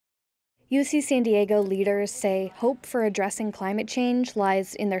UC San Diego leaders say hope for addressing climate change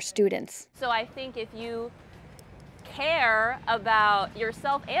lies in their students. So I think if you care about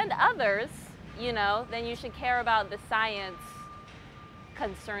yourself and others, then you should care about the science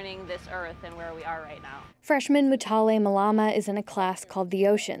concerning this earth and where we are right now. Freshman Mutale Malama is in a class called The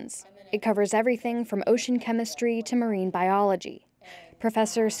Oceans. It covers everything from ocean chemistry to marine biology.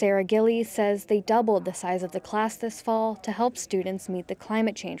 Professor Sarah Gillies says they doubled the size of the class this fall to help students meet the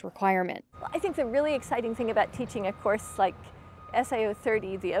climate change requirement. I think the really exciting thing about teaching a course like SIO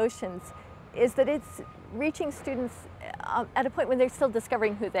 30, The Oceans, is that it's reaching students at a point when they're still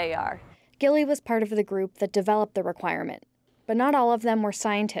discovering who they are. Gilly was part of the group that developed the requirement, but not all of them were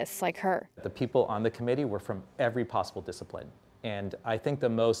scientists like her. The people on the committee were from every possible discipline. And I think the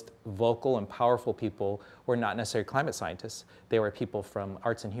most vocal and powerful people were not necessarily climate scientists. They were people from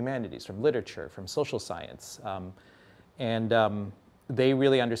arts and humanities, from literature, from social science. They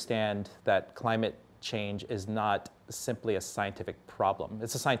really understand that climate change is not simply a scientific problem.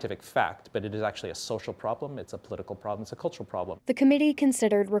 It's a scientific fact, but it is actually a social problem, it's a political problem, it's a cultural problem. The committee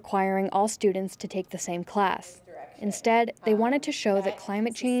considered requiring all students to take the same class. Instead, they wanted to show that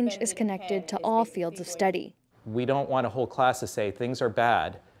climate change is connected to all fields of study. We don't want a whole class to say, things are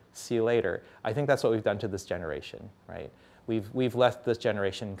bad, see you later. I think that's what we've done to this generation, right? We've left this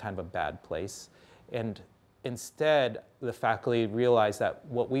generation in kind of a bad place. And instead, the faculty realize that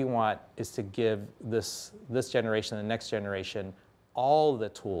what we want is to give this generation, the next generation, all the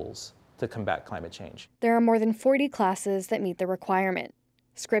tools to combat climate change. There are more than 40 classes that meet the requirement.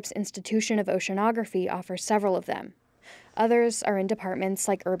 Scripps Institution of Oceanography offers several of them. Others are in departments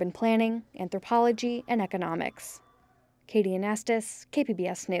like urban planning, anthropology, and economics. Katie Anastas,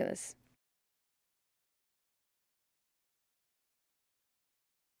 KPBS News.